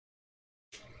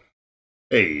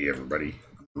Hey everybody,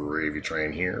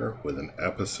 GravyTrain here with an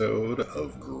episode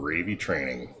of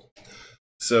GravyTraining.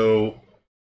 So,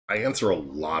 I answer a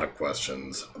lot of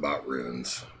questions about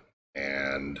runes,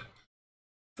 and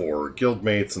for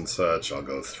guildmates and such, I'll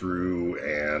go through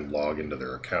and log into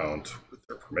their account with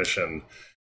their permission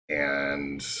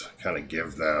and kind of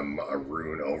give them a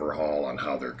rune overhaul on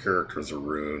how their characters are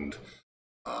runed,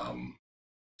 um,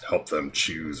 help them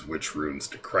choose which runes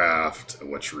to craft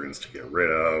and which runes to get rid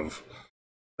of,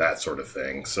 that sort of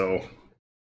thing. So,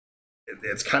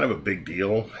 it's kind of a big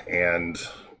deal, and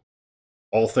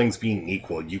all things being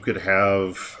equal, you could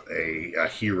have a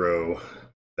hero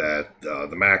that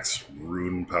the max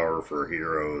rune power for a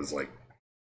hero is like,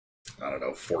 I don't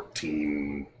know,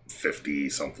 1450,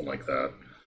 something like that,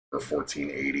 or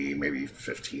 1480, maybe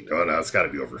 15. Oh no, it's got to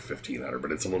be over 1500,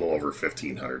 but it's a little over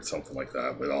 1500, something like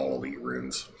that, with all elite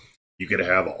runes. You could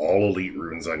have all elite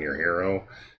runes on your hero,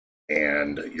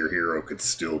 and your hero could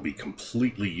still be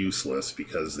completely useless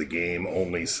because the game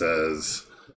only says,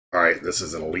 all right, this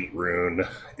is an elite rune,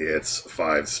 it's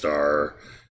 5-star,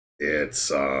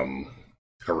 it's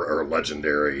or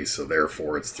legendary, so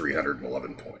therefore it's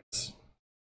 311 points.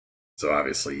 So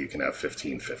obviously you can have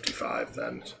 1555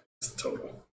 then, it's the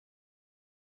total.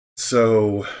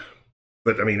 So,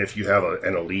 but I mean, if you have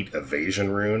an elite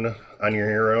evasion rune on your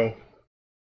hero,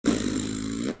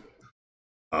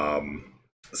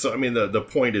 so I mean, the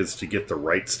point is to get the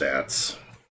right stats.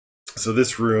 So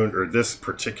this rune, or this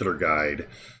particular guide,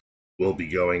 will be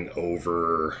going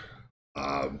over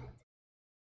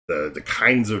the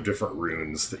kinds of different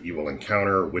runes that you will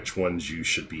encounter, which ones you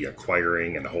should be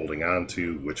acquiring and holding on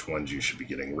to, which ones you should be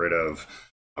getting rid of.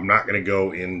 I'm not going to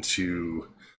go into,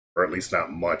 or at least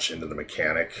not much, into the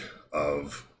mechanic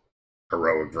of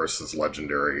heroic versus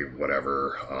legendary,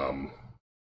 whatever.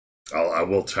 I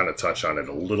will kind of touch on it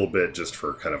a little bit just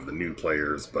for kind of the new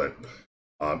players, but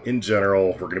in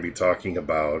general, we're going to be talking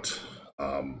about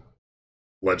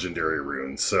legendary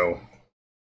runes. So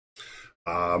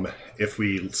if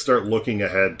we start looking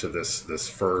ahead to this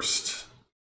first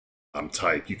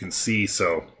type, you can see,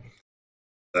 so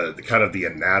the kind of the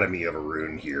anatomy of a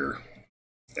rune here,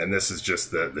 and this is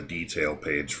just the detail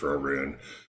page for a rune,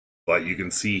 but you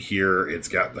can see here it's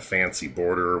got the fancy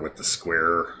border with the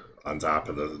square on top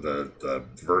of the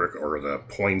vertical, or the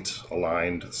point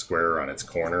aligned square on its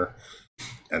corner,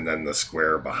 and then the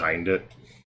square behind it.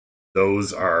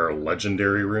 Those are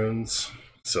legendary runes,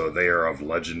 so they are of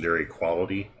legendary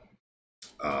quality.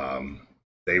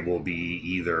 They will be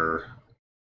either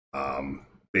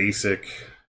basic,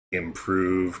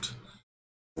 improved,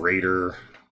 greater,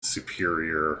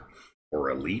 superior,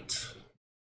 or elite.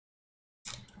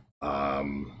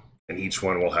 And each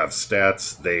one will have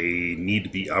stats. They need to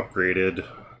be upgraded.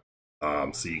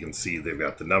 So you can see they've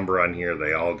got the number on here.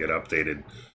 They all get updated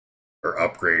or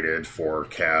upgraded for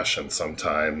cash, and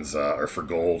sometimes, or for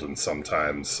gold, and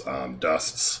sometimes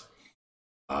dusts.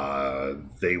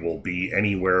 They will be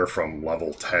anywhere from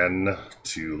level 10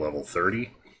 to level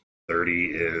 30.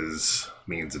 30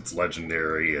 means it's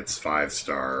legendary, it's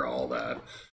 5-star, all that.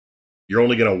 You're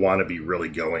only going to want to be really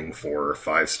going for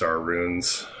 5-star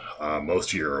runes.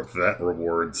 Most of your event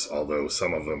rewards, although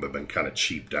some of them have been kind of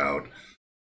cheaped out.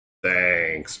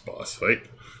 Thanks, boss fight.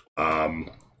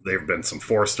 There have been some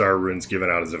 4-star runes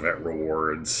given out as event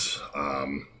rewards,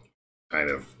 kind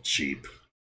of cheap,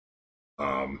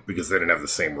 because they didn't have the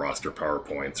same roster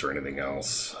PowerPoints or anything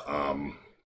else.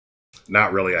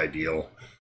 Not really ideal.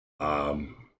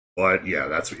 But yeah,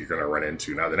 that's what you're going to run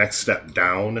into. Now, the next step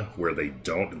down, where they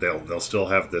don't, they'll still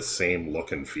have this same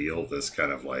look and feel, this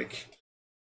kind of like,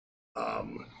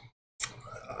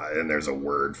 and there's a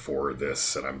word for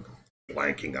this, and I'm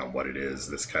blanking on what it is,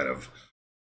 this kind of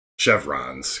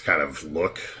chevrons kind of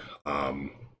look,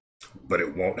 but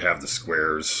it won't have the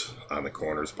squares on the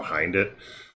corners behind it.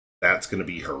 That's going to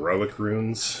be heroic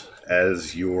runes.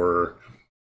 As you're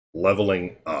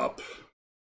leveling up,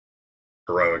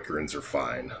 heroic runes are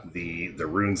fine. The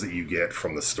runes that you get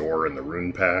from the store and the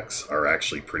rune packs are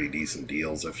actually pretty decent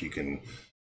deals if you can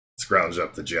scrounge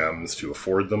up the gems to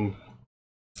afford them.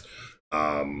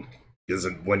 Because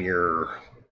when you're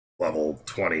level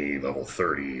 20, level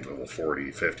 30, level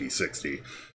 40, 50, 60,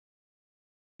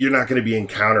 you're not going to be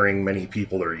encountering many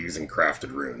people that are using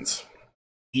crafted runes.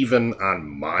 Even on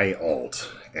my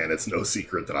alt, and it's no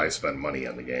secret that I spend money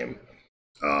on the game,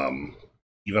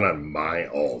 even on my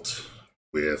alt,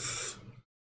 with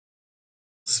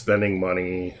spending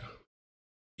money,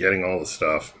 getting all the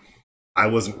stuff, I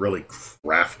wasn't really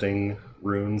crafting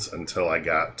runes until I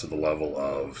got to the level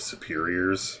of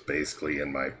superiors, basically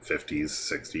in my 50s,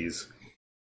 60s.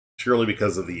 Purely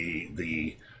because of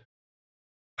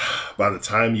by by the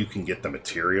time you can get the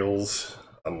materials,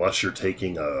 unless you're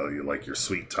taking like your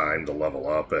sweet time to level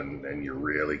up and you're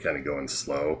really kind of going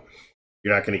slow,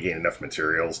 you're not going to gain enough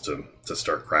materials to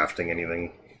start crafting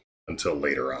anything until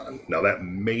later on. Now that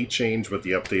may change with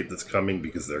the update that's coming,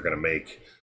 because they're going to make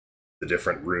the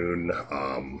different rune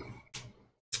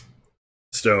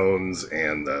stones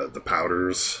and the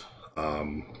powders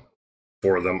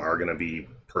for them are going to be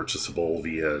purchasable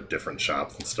via different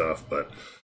shops and stuff. But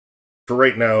for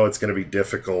right now, it's going to be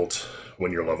difficult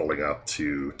when you're leveling up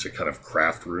to kind of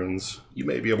craft runes. You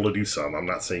may be able to do some. I'm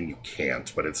not saying you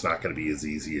can't, but it's not going to be as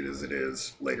easy as it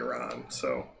is later on.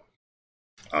 So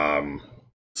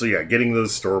yeah, getting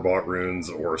those store-bought runes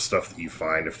or stuff that you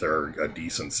find if they're a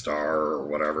decent star or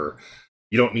whatever,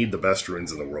 you don't need the best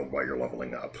runes in the world while you're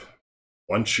leveling up.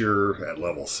 Once you're at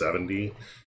level 70,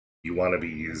 you want to be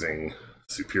using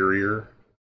superior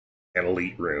and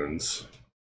elite runes.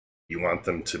 You want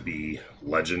them to be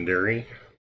legendary,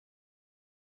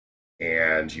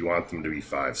 and you want them to be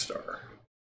 5-star.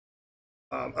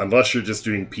 Unless you're just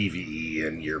doing PvE,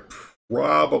 and you're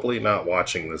probably not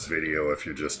watching this video if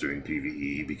you're just doing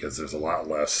PvE, because there's a lot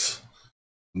less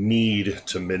need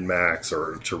to min-max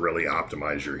or to really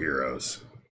optimize your heroes.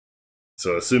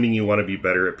 So assuming you want to be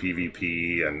better at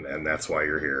PvP, and that's why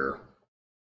you're here,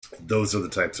 those are the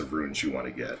types of runes you want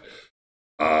to get.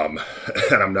 And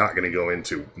I'm not going to go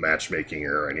into matchmaking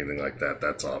or anything like that.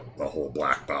 That's a whole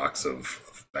black box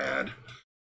of bad.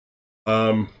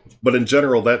 But in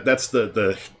general, that's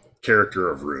the character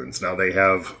of runes. Now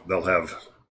they'll have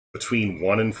between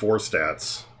 1 and 4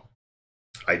 stats.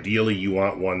 Ideally, you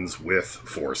want ones with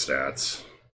 4 stats.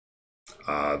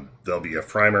 There'll be a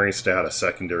primary stat, a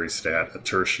secondary stat, a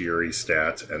tertiary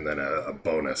stat, and then a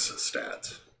bonus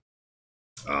stat.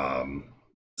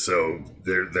 So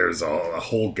there's a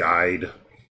whole guide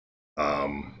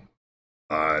on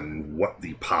what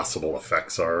the possible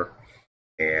effects are,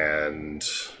 and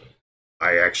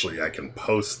I can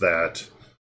post that.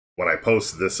 When I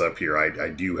post this up here, I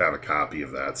do have a copy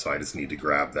of that, so I just need to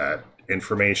grab that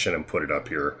information and put it up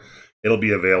here. It'll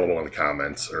be available in the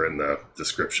comments or in the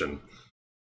description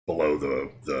below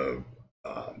the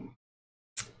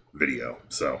video.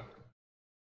 So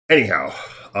anyhow,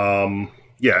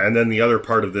 yeah, and then the other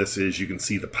part of this is you can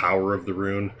see the power of the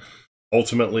rune.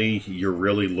 Ultimately, you're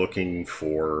really looking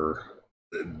for...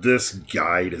 This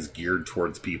guide is geared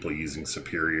towards people using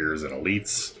superiors and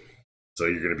elites. So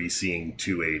you're going to be seeing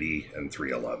 280 and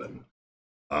 311.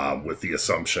 With the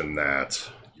assumption that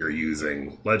you're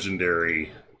using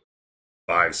legendary,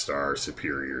 5-star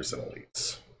superiors and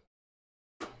elites.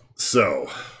 So,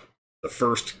 the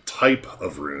first type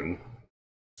of rune...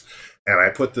 And I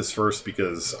put this first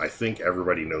because I think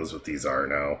everybody knows what these are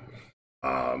now.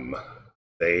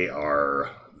 They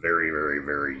are very, very,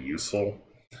 very useful.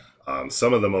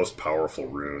 Some of the most powerful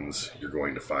runes you're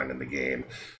going to find in the game.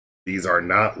 These are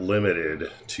not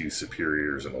limited to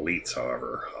superiors and elites,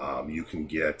 however. You can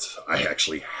get... I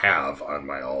actually have on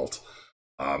my alt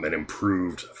an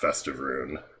improved festive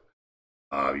rune.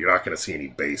 You're not going to see any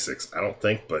basics, I don't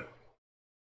think, but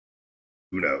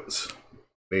who knows?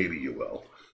 Maybe you will.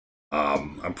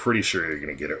 I'm pretty sure you're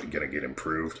gonna get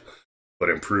improved, but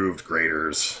improved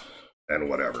graders and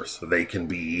whatever, so they can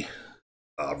be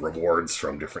rewards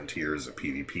from different tiers of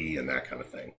PvP and that kind of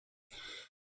thing.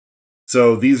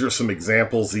 So these are some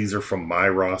examples. These are from my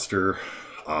roster,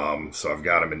 so I've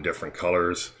got them in different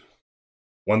colors.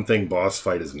 One thing Boss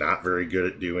Fight is not very good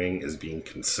at doing is being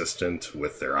consistent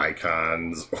with their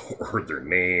icons or their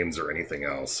names or anything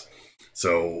else.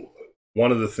 So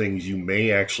one of the things you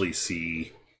may actually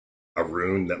see a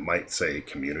rune that might say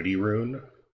community rune,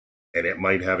 and it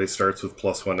might have a starts with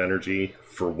 +1 energy.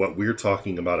 For what we're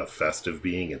talking about a festive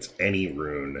being, it's any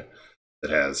rune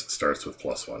that has starts with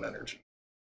 +1 energy.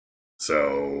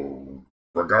 So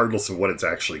regardless of what it's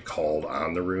actually called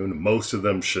on the rune, most of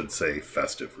them should say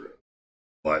festive rune.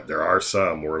 But there are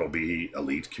some where it'll be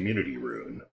elite community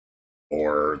rune,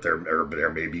 or there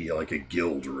may be like a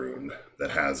guild rune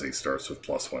that has a starts with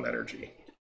 +1 energy.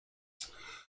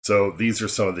 So these are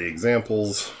some of the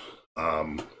examples.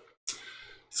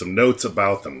 Some notes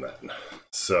about them then.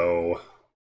 So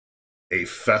a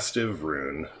festive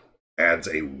rune adds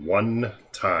a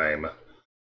 1-time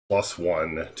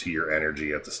 +1 to your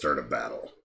energy at the start of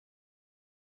battle.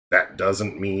 That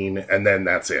doesn't mean, and then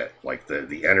that's it. Like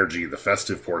the energy, the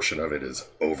festive portion of it is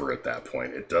over at that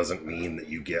point. It doesn't mean that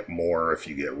you get more if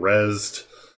you get rezzed.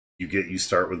 You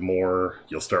start with more.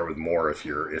 You'll start with more if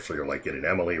you're like getting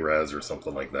Emily res or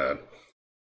something like that.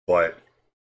 But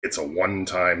it's a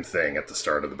 1-time thing at the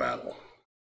start of the battle.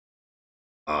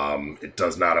 It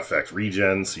does not affect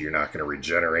regen, so you're not going to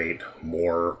regenerate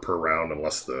more per round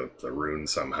unless the rune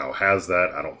somehow has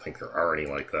that. I don't think there are any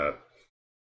like that.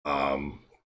 And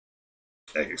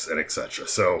etc.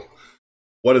 So,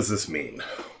 what does this mean?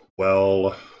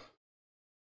 Well,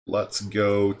 let's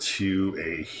go to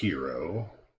a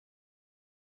hero.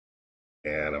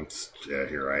 And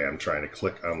here I am trying to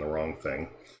click on the wrong thing.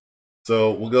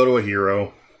 So we'll go to a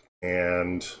hero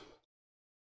and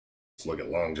let's look at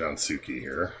Long John Suki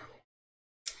here.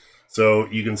 So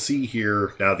you can see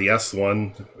here now the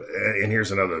S1, and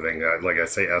here's another thing. Like I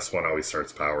say, S1 always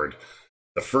starts powered.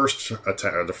 The first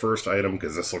attack, or the first item,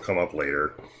 because this will come up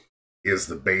later, is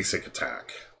the basic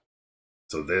attack.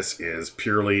 So this is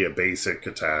purely a basic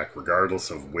attack, regardless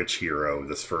of which hero.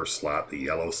 This first slot, the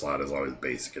yellow slot, is always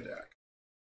basic attack.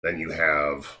 Then you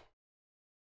have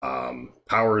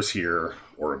powers here,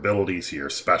 or abilities here,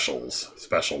 specials.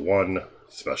 Special 1,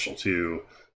 Special 2,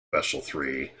 Special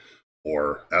 3,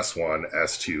 or S1,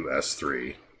 S2,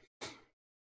 S3.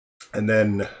 And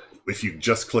then if you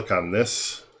just click on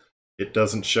this, it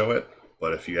doesn't show it.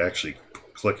 But if you actually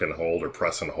click and hold or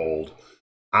press and hold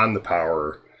on the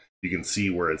power, you can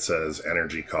see where it says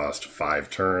energy cost 5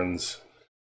 turns,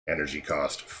 energy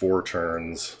cost 4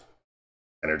 turns,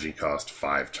 energy cost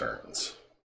 5 turns.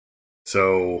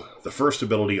 So the first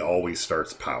ability always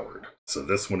starts powered. So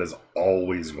this one is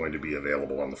always going to be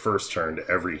available on the first turn to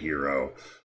every hero,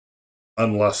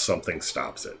 unless something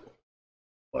stops it,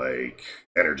 like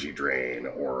energy drain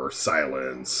or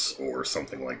silence or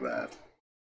something like that.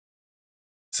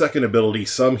 Second ability,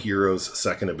 some heroes'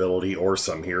 second ability or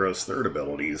some heroes' third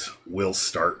abilities will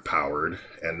start powered,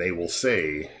 and they will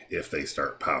say if they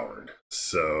start powered.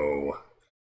 So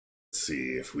let's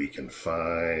see if we can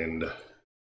find...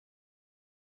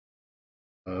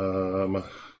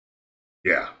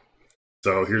 yeah.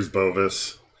 So here's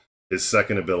Bovis. His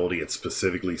second ability, it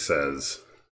specifically says,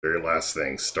 very last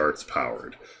thing, starts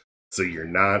powered. So you're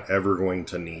not ever going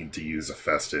to need to use a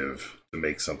festive to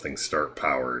make something start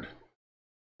powered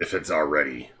if it's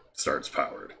already starts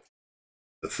powered.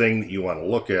 The thing that you want to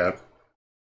look at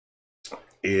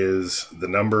is the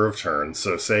number of turns.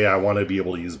 So say I want to be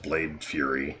able to use Blade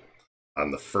Fury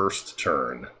on the first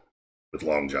turn with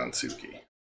Long John Suki.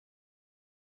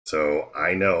 So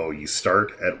I know you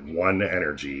start at 1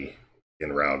 energy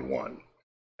in round 1.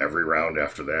 Every round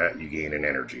after that, you gain an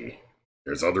energy.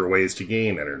 There's other ways to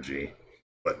gain energy,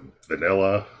 but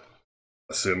vanilla,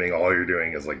 assuming all you're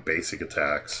doing is like basic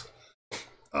attacks,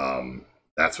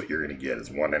 that's what you're going to get is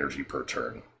 1 energy per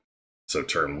turn. So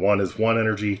turn 1 is 1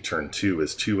 energy, turn 2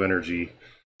 is 2 energy,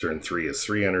 turn 3 is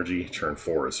 3 energy, turn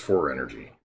 4 is 4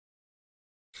 energy.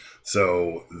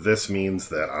 So this means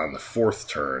that on the 4th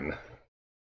turn,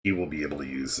 he will be able to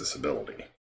use this ability.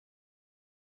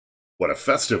 What a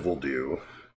festive will do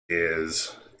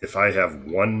is, if I have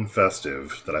 1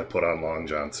 festive that I put on Long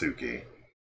John Suki,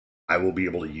 I will be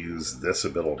able to use this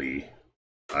ability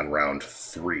on round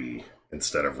 3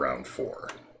 instead of round 4.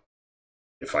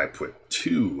 If I put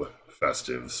 2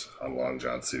 festives on Long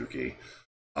John Suki,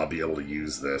 I'll be able to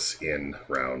use this in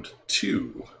round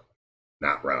 2,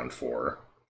 not round 4.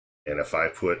 And if I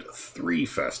put 3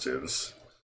 festives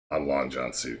on Long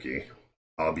John Suki,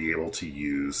 I'll be able to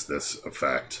use this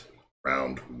effect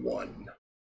round 1.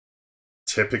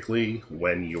 Typically,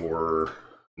 when you're,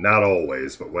 not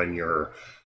always, but when you're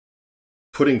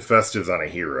putting festives on a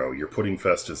hero, you're putting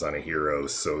festives on a hero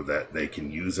so that they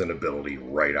can use an ability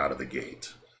right out of the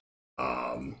gate.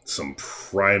 Some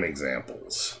prime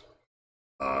examples.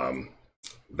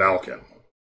 Valken,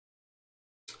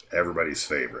 everybody's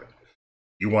favorite.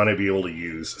 You want to be able to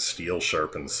use Steel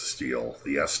Sharpens Steel,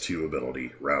 the S2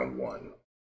 ability, round 1.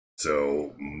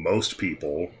 So most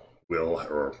people will,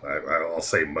 or I'll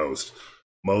say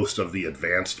most of the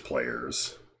advanced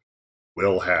players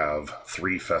will have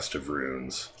 3 festive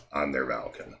runes on their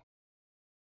Valken.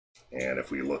 And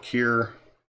if we look here,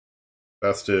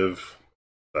 festive,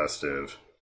 festive,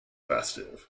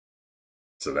 festive.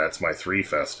 So that's my 3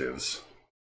 festives.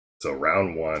 So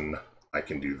round 1, I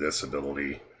can do this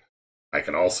ability. I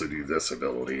can also do this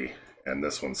ability, and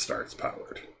this one starts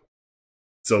powered.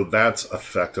 So that's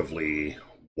effectively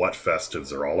what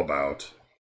festives are all about.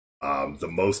 The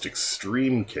most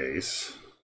extreme case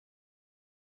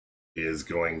is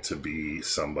going to be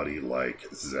somebody like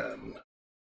Zen.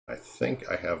 I think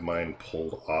I have mine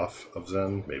pulled off of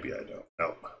Zen. Maybe I don't.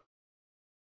 No.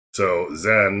 So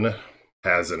Zen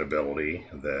has an ability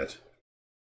that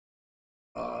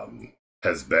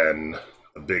has been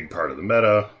a big part of the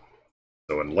meta.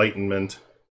 So Enlightenment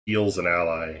heals an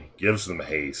ally, gives them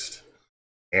haste,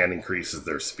 and increases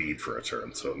their speed for a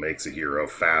turn. So it makes a hero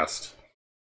fast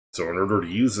So in order to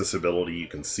use this ability, you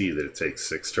can see that it takes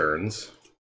 6 turns,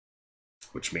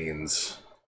 which means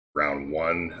round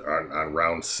 1, on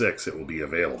round 6, it will be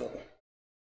available.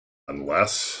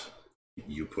 Unless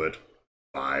you put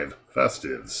 5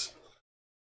 Festives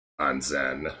on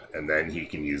Zen, and then he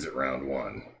can use it round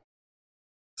 1.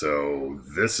 So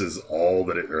this is all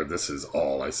that it, or this is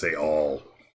all, I say all,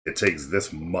 it takes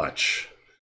this much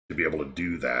to be able to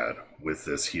do that with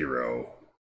this hero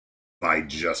by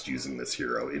just using this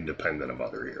hero, independent of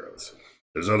other heroes.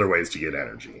 There's other ways to get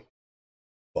energy,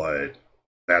 but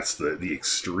that's the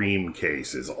extreme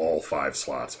case, is all 5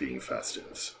 slots being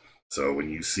Festives. So when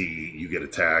you see you get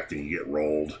attacked and you get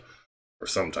rolled, or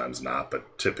sometimes not,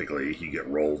 but typically you get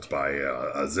rolled by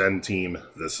a Zen team,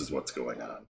 this is what's going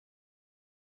on.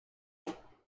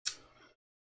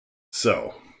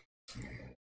 So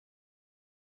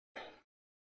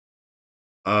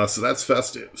that's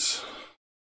Festives.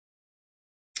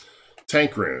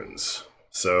 Tank runes.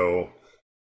 So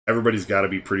everybody's got to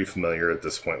be pretty familiar at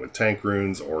this point with tank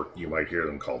runes, or you might hear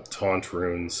them called taunt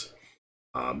runes.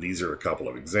 These are a couple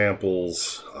of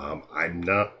examples.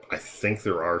 I think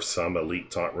there are some elite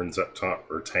taunt runes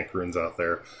or tank runes out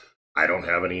there. I don't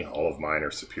have any. All of mine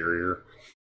are superior.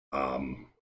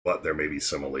 But there may be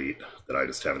some elite that I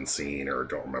just haven't seen or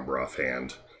don't remember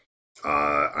offhand.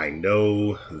 I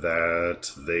know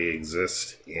that they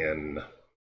exist in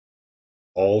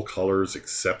all colors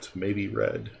except maybe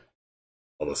red.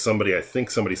 Although I think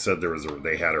somebody said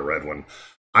they had a red one.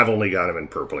 I've only got them in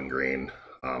purple and green.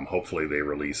 Hopefully they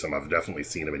release them. I've definitely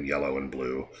seen them in yellow and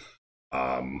blue.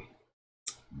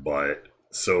 But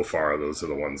so far, those are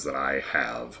the ones that I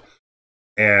have.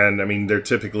 And, I mean, they're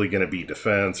typically going to be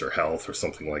defense or health or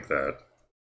something like that.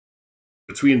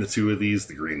 Between the two of these,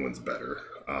 the green one's better.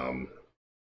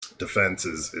 Defense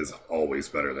is always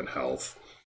better than health.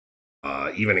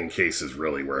 Even in cases,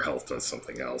 really, where health does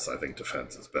something else, I think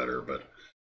defense is better.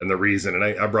 And the reason, and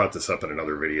I brought this up in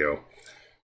another video,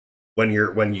 when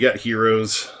you get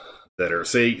heroes that are,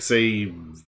 say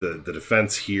the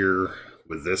defense here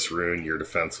with this rune, your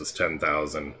defense was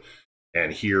 10,000,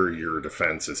 and here your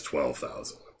defense is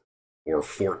 12,000 or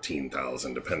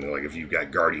 14,000, depending. Like if you've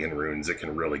got guardian runes, it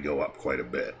can really go up quite a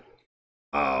bit.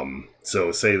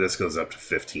 So say this goes up to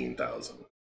 15,000.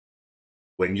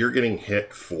 When you're getting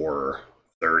hit for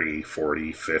 30,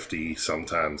 40, 50,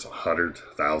 sometimes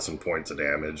 100,000 points of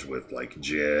damage with like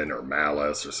Jin or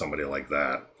Malice or somebody like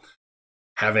that,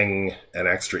 having an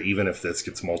extra, even if this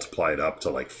gets multiplied up to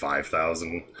like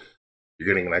 5,000, you're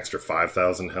getting an extra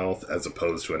 5,000 health as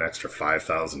opposed to an extra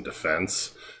 5,000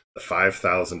 defense. The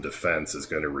 5,000 defense is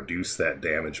going to reduce that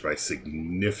damage by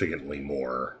significantly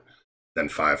more than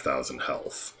 5,000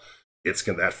 health.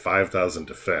 That 5,000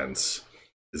 defense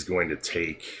is going to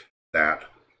take that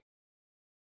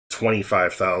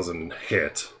 25,000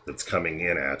 hit that's coming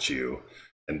in at you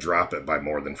and drop it by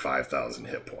more than 5,000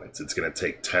 hit points. It's going to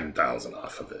take 10,000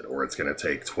 off of it, or it's going to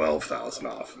take 12,000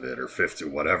 off of it, or 50,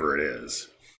 whatever it is.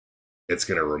 It's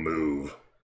going to remove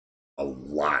a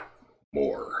lot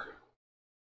more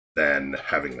than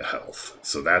having the health.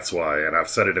 So that's why, and I've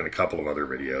said it in a couple of other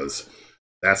videos,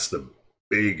 that's the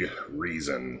big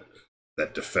reason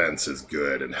that defense is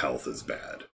good and health is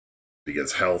bad.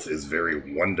 Because health is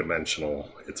very one-dimensional.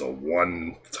 It's a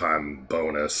one-time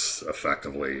bonus,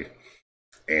 effectively.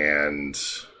 And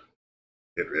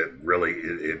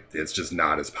it's just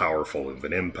not as powerful of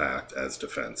an impact as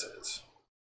defense is.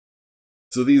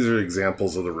 So these are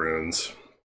examples of the runes.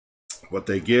 What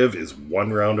they give is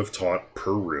 1 round of taunt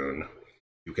per rune.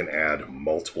 You can add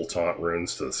multiple taunt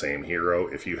runes to the same hero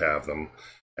if you have them,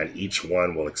 and each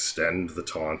one will extend the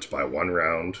taunt by 1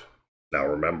 round. Now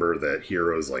remember that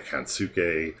heroes like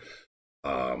Hansuke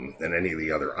and any of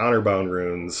the other honor-bound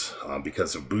runes,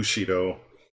 because of Bushido,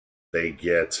 they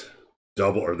get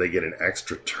double, or they get an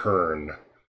extra turn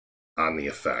on the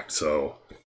effect. So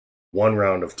 1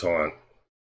 round of taunt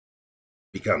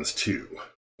becomes 2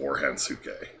 for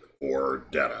Hansuke, or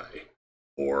Deadeye,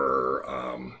 or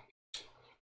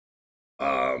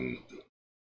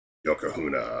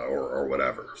Yokohuna, or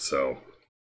whatever. So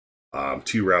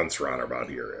 2 rounds for honor-bound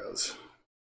heroes.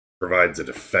 Provides a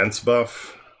defense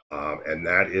buff, and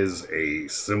that is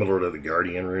similar to the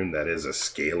Guardian rune, that is a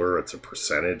scalar. It's a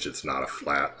percentage, it's not a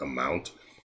flat amount.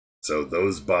 So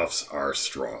those buffs are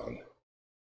strong.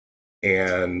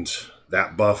 And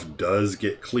that buff does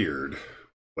get cleared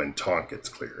when taunt gets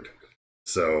cleared.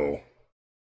 So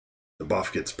the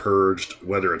buff gets purged,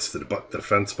 whether it's the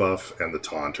defense buff and the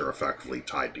taunt are effectively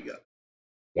tied together.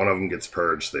 One of them gets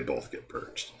purged, they both get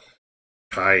purged.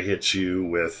 Kai hits you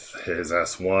with his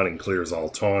S1 and clears all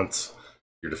taunts,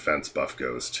 your defense buff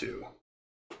goes too.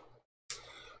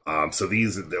 So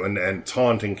these, and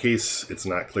taunt, in case it's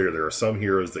not clear, there are some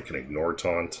heroes that can ignore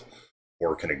taunt,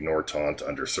 or can ignore taunt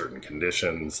under certain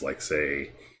conditions, like,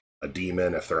 say, a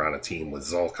demon, if they're on a team with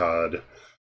Zolkod,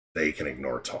 they can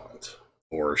ignore taunt.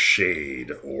 Or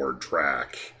Shade, or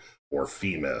Drac, or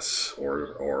Femus,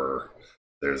 or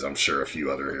there's, I'm sure, a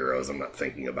few other heroes I'm not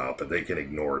thinking about, but they can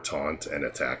ignore taunt and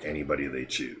attack anybody they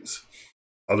choose.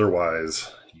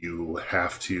 Otherwise, you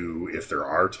have to, if there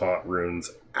are taunt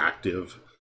runes active,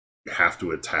 you have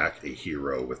to attack a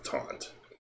hero with taunt.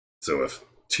 So if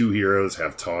two heroes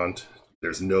have taunt,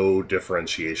 there's no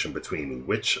differentiation between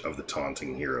which of the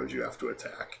taunting heroes you have to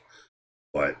attack.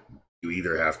 But you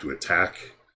either have to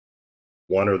attack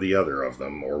one or the other of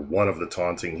them, or one of the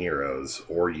taunting heroes,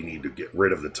 or you need to get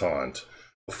rid of the taunt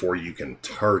before you can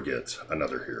target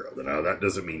another hero. Now, that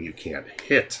doesn't mean you can't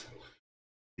hit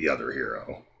the other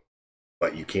hero,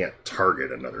 but you can't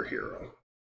target another hero.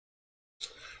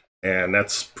 And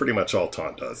that's pretty much all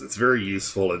taunt does. It's very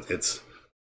useful.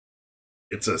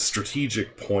 It's a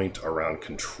strategic point around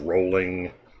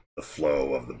controlling the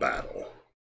flow of the battle.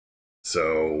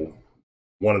 So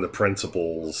one of the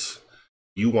principles,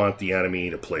 you want the enemy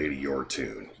to play to your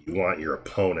tune. You want your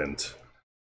opponent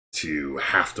to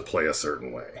have to play a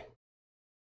certain way.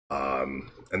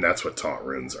 And that's what taunt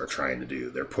runes are trying to do.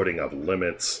 They're putting up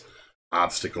limits,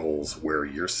 obstacles where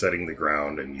you're setting the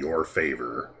ground in your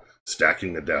favor,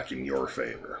 stacking the deck in your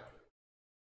favor,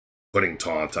 putting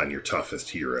taunt on your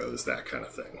toughest heroes, that kind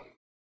of thing.